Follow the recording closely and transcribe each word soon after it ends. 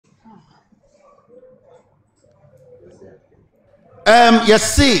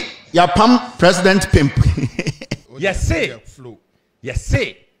Yes, see, your pump President Pimp. Yes,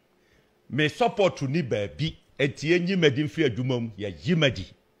 say, may support to ni baby, and Tienji Medin Fear Dumum, ya Jimadi.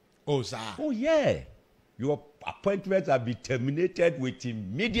 Oh, sir. Oh, yeah. Your appointments have been terminated with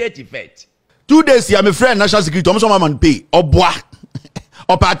immediate effect. 2 days, you are my friend, National Security, almost man pay, or bois,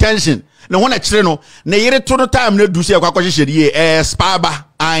 or pay attention. No one at Treno, nay, to the time, no do see a quacquisition, spaba,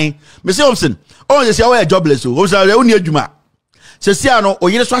 I, Miss Hopeson, oh, yes, you are jobless, who's our own Juma. Ceciano, or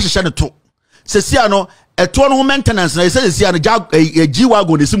yes, wash a shadow too. Ceciano, a 2 maintenance, and I said, a G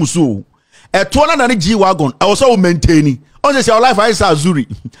wagon, the Simusu. A 200 G wagon, I was all maintaining. On this, your life, I saw Azuri.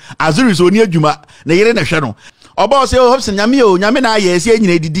 Azuri is near Juma, nay, in a shadow. Oba say Hopeson nyame na ye se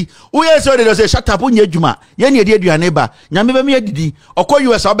nyina didi wo ye se o say shut up nya adwuma ye ne de aduane ba nyame be me didi okọ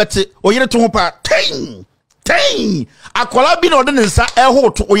US obete o yire to ho pa ten akola bi no de nsa ho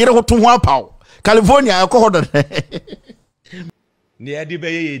to o yire ho to ho apaw California akọ ho do ne ade be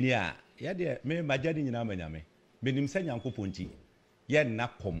ye ni a ye de me majadi nyina ma nyame menim se nyankoponti ye na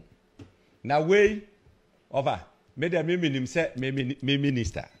kom na we over me de me menim se me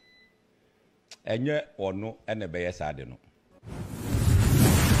minister enye ono ene be yesade no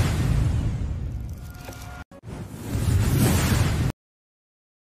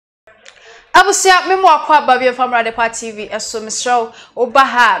Abusia memo akwa babie famra de pa TV eso misro oba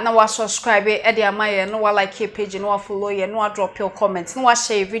ha na wa subscribe e de amaye no wa like page no wa follow ye no wa drop your comment no wa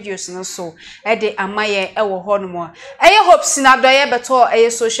share videos no so e de amaye e wo ho no mo eye Hopeson Adorye beto eye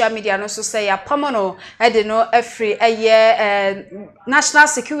social media no so say ya pamono e de no afri eye national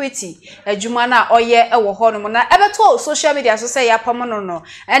security adwuma na oye e wo ho no mo na e beto social media so say ya pamono no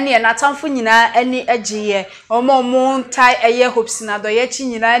ene na tamfo nyina ani agiye omo ntai eye Hopeson Adorye chi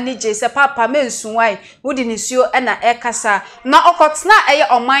nyina ani je se papa mensuwai wudi nisio na ekasa na okotna eye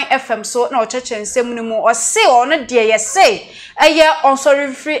Oman FM so na ocheche nsem ni mu ose ono de ye say eye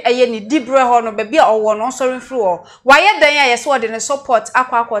onsorry free eye ni dibre ho no bebia owo no onsorry free o waye dan ya yese wode ne support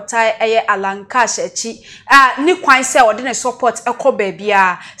akwakotai eye alankash achi ni kwan se wode ne support ekọ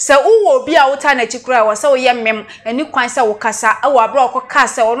bebia se uwo obi a wota na chikura wo se wo ye mem ni kwan se wo kasa e wo abra okoka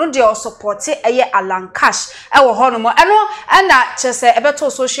se ono de o support eye alankash e wo ho no mo eno na chese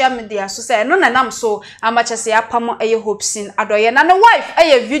ebeto social media so say no nanam so amachese apamo eye Hopeson Adorye na ne wife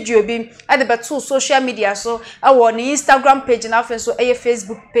eye video bi e de beto social media so e wo ni Instagram page na afen so eye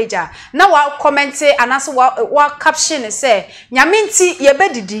Facebook page na wa comment anaso wa caption say nyaminti ye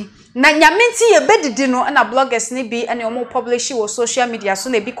bedidi na nyaminti ye bedidi no na bloggers ni bi ene omo publish wo social media so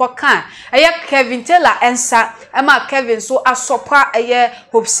na bi kwa kan eye Kevin Taylor ensa ema Kevin so asopa eye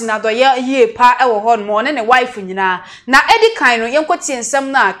Hopeson Adorye ye pa e wo ho no ne wife nyina na edi kan no yenkoti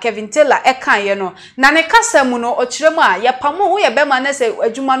ensem na Kevin Taylor e kan ye no na ne kasam no okiremu a ye pamo wo ye be ma na se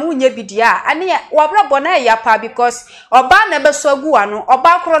adwuma no nya bidia ane wabrabo na ya pa because oba na be so aguwa no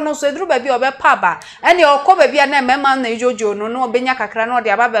oba kro no so eduru ba bi obe pa ba ane okọ ba bi na mema na ijojo no no obenya kakra no de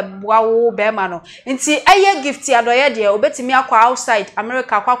aba wo bema no nti eye gift Adorye de obetimi akwa outside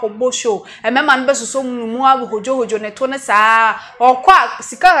America akwa bo show emema no besoso mu hojo ne to ne saa okwa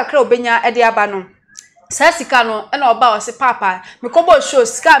sika kakra obenya ede aba no sasika no na oba o se papa mekobo show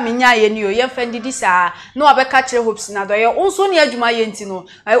sika menya ye ni o ye fandidi saa na obeka kire Hopeson Adorye onso ne adwuma ye nti no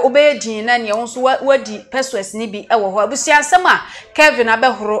obeye din na ne onso wadi persuas ni bi e wo ho abusia nsem a Kevin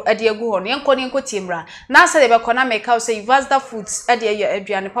abehoro ede egu ho no yenko ne nko timra na se de be kona make out say Vasta Foods ede ye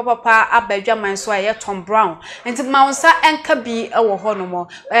aduane papa abadwaman so ye Tom Brown nti maunsa enka bi e wo ho no mo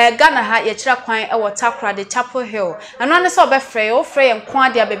Ghana ha ye kira kwan e wo Takra de Chapel Hill eno ne se obefrey o frey enko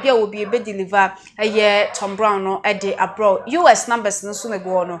ade ababi a obi be deliver ye Tom Brown no ede abroad US numbers no so na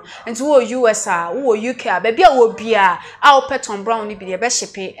go no nti wo US a wo UK a baby a wo bia a wo pet Tom Brown ni bi de be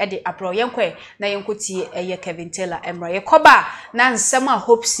shipe ede abroad yenkwe na yenkotie eye Kevin Taylor emra ye koba na nsem a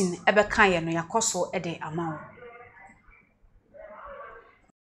Hopeson ebe kan ye no yakoso ede amawo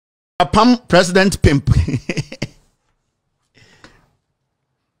Pam President Pimp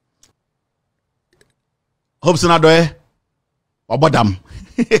Hopeson Adorye obodam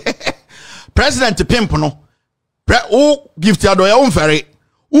President Pimp no o gift Adorye o mfere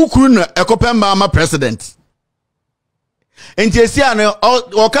ukuru na ekopem ma president enti no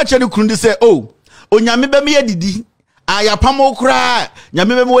o ka che ne kuru ndi say onyame be me yedidi ayapam okura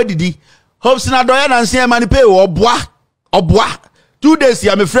nyame be me wadidi Hopeson Adorye na nse ma ne pay oboa 2 days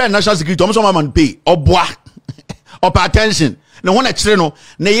ya me friend national security almost man pay oboa up attention na wona kire no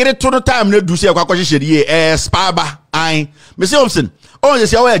na yire to no time na du se akwa hye spaba ai me say Hopeson oh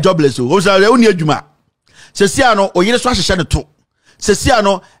yes you are jobless o Hopeson you ni adwuma sesia no o yire so ahye ne to sesia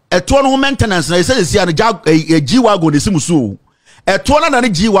no eto no maintenance na sesia no G wagon de simuso ɛtoɔ na ne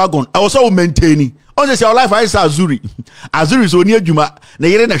G wagon ɛwɔ sɛ wo maintain on say your life is Azuri Azuri so ni adwuma na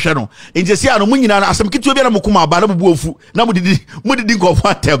yere na hwɛ no nti sia no munyina na asɛm ketewa bi na mokoma aba na bubu ofu na mudidi nkɔfo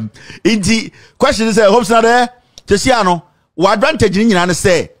atem nti question is Hopeson there te sia no wa advantage ni nyina ne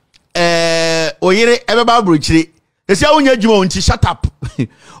sɛ oyere ebeba brochire te sia wonya adwuma nti shut up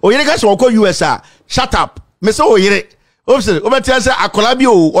oyere ka sɛ wɔkɔ US a shut up me sɛ oyere Hopeson obetia sɛ akola bi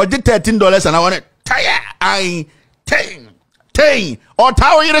o ɔde $13 and I want tire I 10 or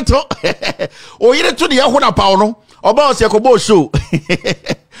ta oyire to the yahuna paw no oba se kobo show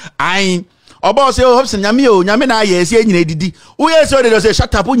ai oba se Hopeson nyame na aye se nyina didi wo ye se de say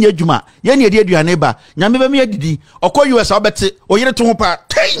shut up nya adwuma ye ne ade aduane ba nyame ba me adidi okọ US obete oyire to ho pa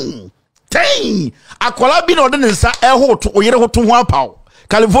 10 akola bi na ode ne nsa eho to oyire ho to ho apaw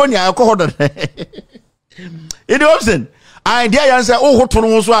California ekọ ho do it Hopeson ai dia yan say o ho to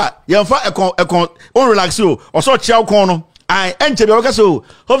no so a ye mfa ekon on relax o so chia kon no ai enche bi waka so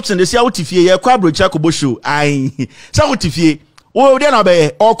Hopeson de sia wotifie ye kwa brocha kobo show ai sa wotifie wo de na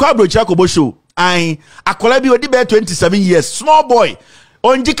be o kwa brocha kobo show ai akola bi odi be 27 years small boy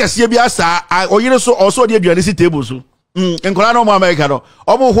onji kase bi asa oyire so also de aduane si table so enkola no mo America no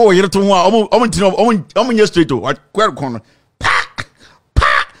omo ho oyire to ho a omo ntino omo nye straight o kwa kon no pa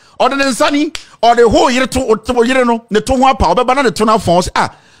odene nsani o de ho oyire to oyire no ne to ho apa obeba na ne to na fon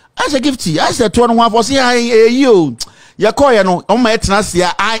as a gifty as a to no ho afo say you yakoye no o ma etena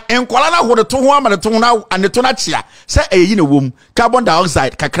sia enkwala na ho de to ho ama de to na ane to na chia se eyi na wom carbon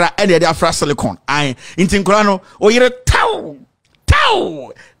dioxide kakra ene de afra silicon inti enkwala no oyire taw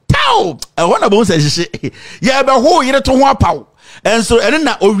e wona bo se hye ye be ho oyire to ho apaw enso ene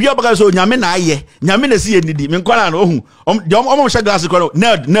na owia baga so nyame na aye nyame na si enidi me enkwala no ohu de omo hye glass ko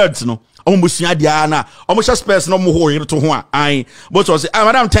nerds no omo busua dia na omo hye space no mo ho oyire to ho but so say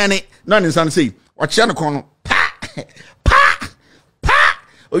madam Tani na ne san say o chia no kon no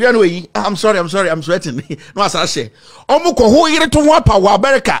oh you know I'm sorry I'm sweating no asa she omo ko ho yire to ho apa wa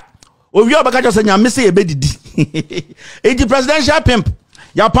America owi obaka just nya mese e bedidi edi presidential pimp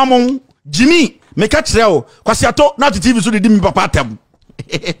ya pamon Jimmy meka kire o kwasiato na TV so didi mi papa atam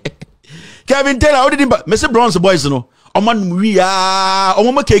Kevin Taylor odidi mese bronze boys no omo wi ya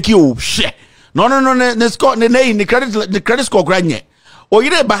omo makeki o hwe no ne score ne credit score granye o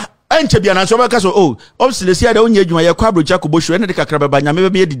yire ba enche bia na so beka so Hopeson sia da onya adwuma ye kwa brocha kobo show ene de kakra beba nyame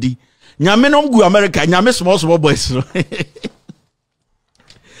be edidi nyame no gu America nyame small boys no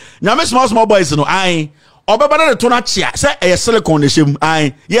nyame small boys no obeba na to na chia se e silicon ne shem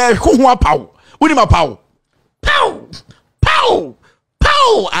ye ho apaw woni ma paw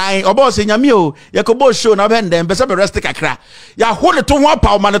obo se nyame o ye kobo show na be ndem be se be rest kakra ya ho ne to ho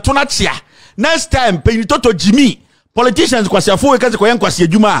apaw ma ne to na chia next time pe toto Jimmy politicians kwasi afo we kaze koyen kwasi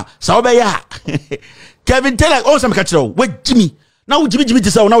adwuma sa obeya Kevin Taylor o sam kachiro we Jimmy na wo Jimmy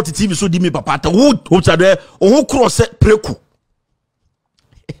tisa na wo TV so di me papa ta wo Hopeson o ho cross preku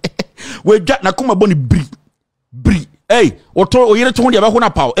we dwa na kuma boni bri oto oyire to ho dia be ho na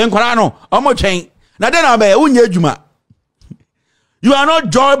paw enkwara no omo twen na de na be unya adwuma you are not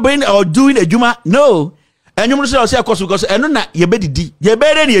jobbing or doing adwuma no enyum so say akoso because eno na ye bedidi ye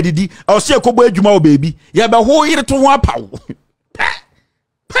bere na ye didi o say akobo adwuma o baby ye be ho yire to ho apaw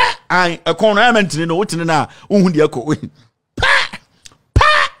ekon na mentini no wotini na unhu de akọ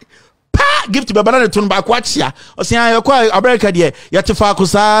gift be banana to ba kwa chia o say ayekwa America de ye tefa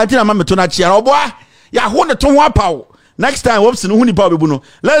akosa ti na ma meto na chia oboa ya ho ne to ho apaw next time Hopeson hu ni pa bebu no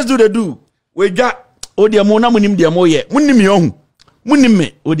let's do we dwa o de mo na munim de mo ye munim ye ohu munim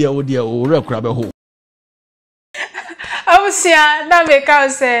me o de o rekura be ho Abusia na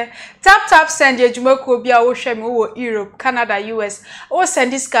make say tap send your jumako bia wo hwe me wo Europe Canada US o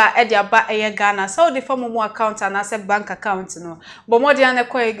send this car e dia ba e Ghana so the form mo account and say bank account no but more dia na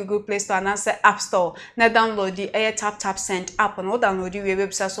call Google Play Store and say App Store na download the tap send app no download the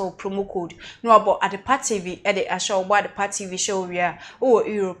website so promo code no about Adorye TV e dey assure about Adorye TV show where o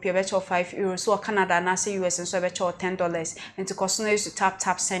Europe you bet €5 so Canada na say US and so bet $10 into cost no use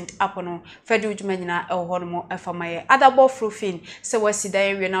tap send app no fedu juma nyina e ho no mo e fa maye adabo frufin se wasi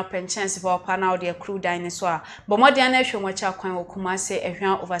dan we na chance for panel the crew dinosaur but more than a show much akwan okuma say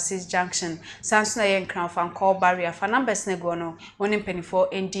ehwan overseas junction sans na yen crown fan call barrier for numbers ne go no woni penifo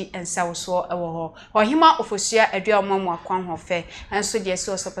nd and south so ewo ho ohima ofosia adua mamu akwan ho fe enso de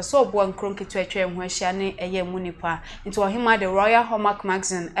so so obo nkron ketu atwa ho ahia ne eye munipa into ohima the Royal Hallmark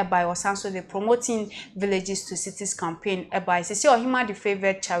magazine e by osanso the promoting villages to cities campaign e by say ohima the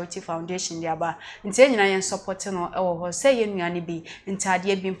favorite charity foundation the aba into nyina yen support no ewo ho say yen nuane bi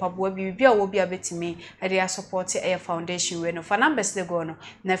intade bi mpabo aboa bibia wo bia betimi ade support e foundation we no fa numbers de go no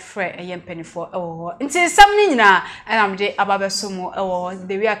na frɛ e yempanifo e wo ho nti sam ni nyina enamde ababesomo e wo ho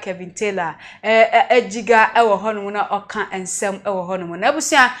de wi Kevin Taylor ejiga e wo ho no na oka ensem e wo ho no na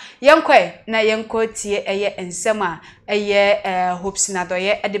abusua yenkɔ na yenkɔ tie eye ensem a eye Hopeson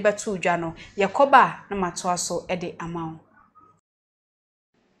Adorye e de betu dwa no yekoba na matoa so e de amawo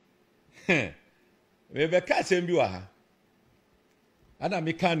me be ka sem bi wa ha ana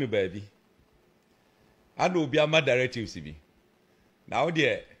me kan no baabi ana obi ama directives bi na wo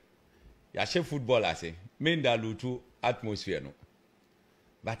de ya she football ase me nda lutu atmosphere no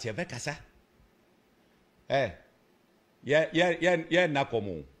but ye be kasa ye na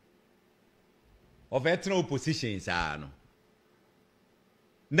komo of etna opposition sa no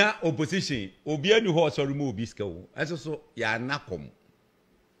na opposition obi anu ho so remove obi ska wo eso so ya na komo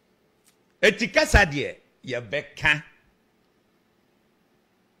etikasa de ye beka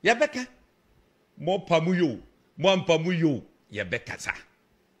mo pamuyo mo ampamuyo ye bekasa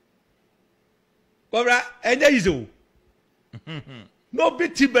kobra enye izo no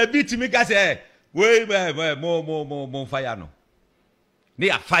biti mi ka say we mo fire no ne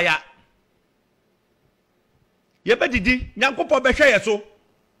ya fire ye bedidi nyankopɔ behwe ye so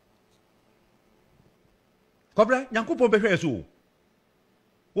kobra nyankopɔ behwe ye so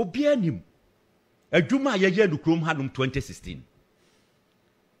obi anim adwuma ye no krom hanom 2016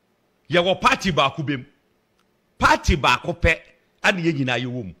 ye wo party ba ku bem party ba ko pe ade ye nyina ye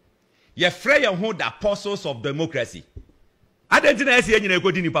wom ye frɛ ye ho the apostles of democracy adenti na ye nyina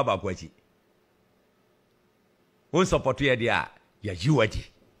ekodi nipa ba ko achi won support ye dia ye yiwadi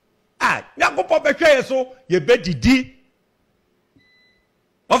nyankopɔ behwe ye so ye bedidi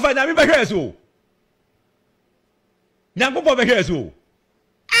ofa nyame behwe ye so nyankopɔ behwe ye so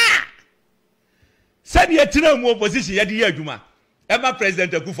said ye tena mu opposition ye di ye adwuma ema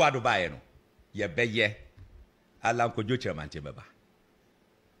president Akufo-Addo bae no ye beye ala nkojo chairman che beba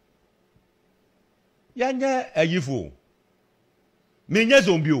ya nye ayifo menye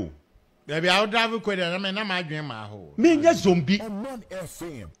zombi o baby I would drive ko na me na ma adwen ma ho menye zombi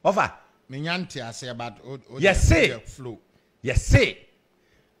ofa menyanti ase about flow yes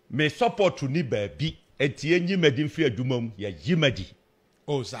me support ni baabi enti enyi madi mfi adwuma mu ye yimadi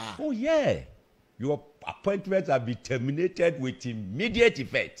oh sir oh yeah your appointments have been terminated with immediate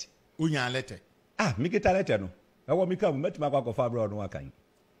effect. Unya letter. Me get a letter no. I want me come met my kwa fabro no akan.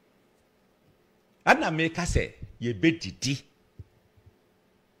 Ana me ka say ye bedidi.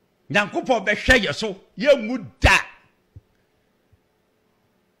 Nyankopɔ behwe ye so ye mu da.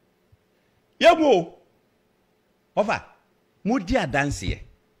 Ye mu ofa mu di adanse ye.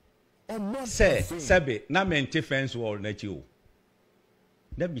 Say sebe na mente fence wall na chi o.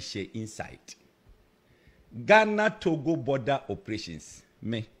 Let me share insight. Ghana Togo border operations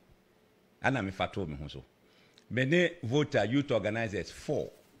me ana me fato me ho so me ne voter youth organizers 4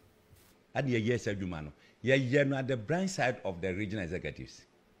 ade ye adwuma no ye no at the blind side of the regional executives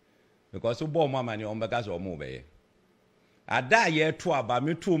because so bo mama ni ombeka so mo be ada ye to aba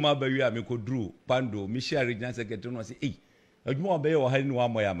me to ma ba wi a me koduru pando me share regional secretary no say adwuma obe ye o ha ni wa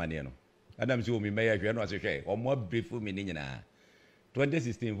moya mane no adam si o me meya hwe no say hwe o mo brief me ni nyina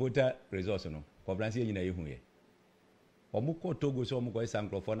 2016 voter results no Kobransi ye nyina yehu ye omuko Togo so omuko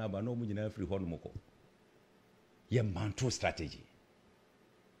esankrofo na ba no mu nyina free ho no muko ye manto strategy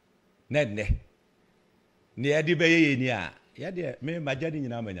ne edi be ye ni a ye de me majadi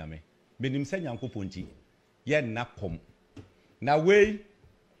nyina amanyame benim sa nyankopɔ nti ye na kom na we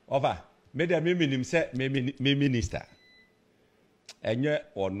over me de me menim se me minister enye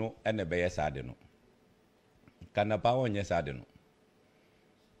ono ene be ye sade no kanapa onye sade no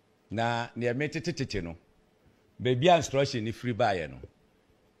na ne metetete no baby instruction ni free buy no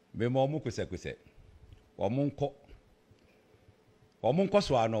me mo mu kusekuse omunko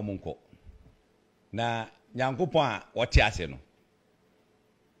so ano omunko na nyankopon a wote ase no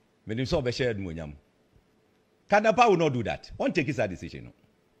me nim so obehye adumonyam Kanapa will not do that. Won't take his decision no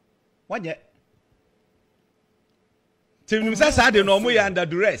one yet tim say sade no mo ya under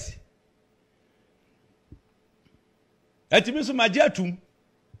duress etimi so magia tum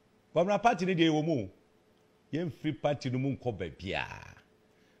Governor party ni dey wo mu yem free party no mu nko ba bia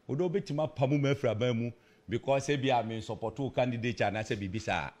odo betima pamu mafra ban mu because say bia me support candidate and say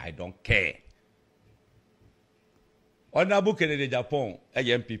bibisa I don't care. Honorable Kennedy Japan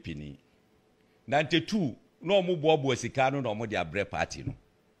MPP ni 92 no mo bobo sika no no mo dia bre party no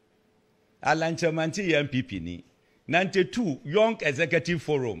Alanchamanti MPP ni 92 Young Executive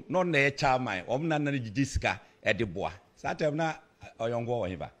Forum no na chairman om na na diska e de boa satem na oyongo wo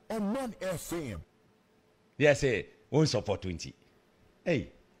hiba on FM yes say on support 20 hey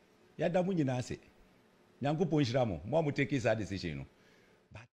yɛda mo nyinaa ase nyankopɔn nhyira mo mo a mo take that decision no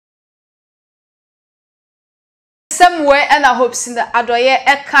somewhere and I hope sin the Adorye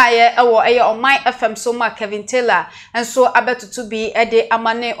ekaye ewo eye on my FM so ma Kevin Taylor and so abeto to be ede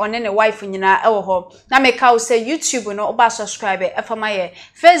amane on ne wife nyina ewo ho na me ka say YouTube no oba subscribe efamaye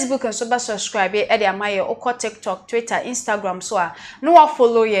Facebook and so ba subscribe ede amaye okọ TikTok Twitter Instagram so a no wa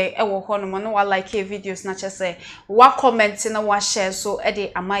follow ye ewo ho no no wa like videos na chese wa comment na wa share so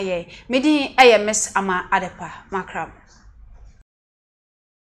ede amaye medi eye Miss Ama Adepa makram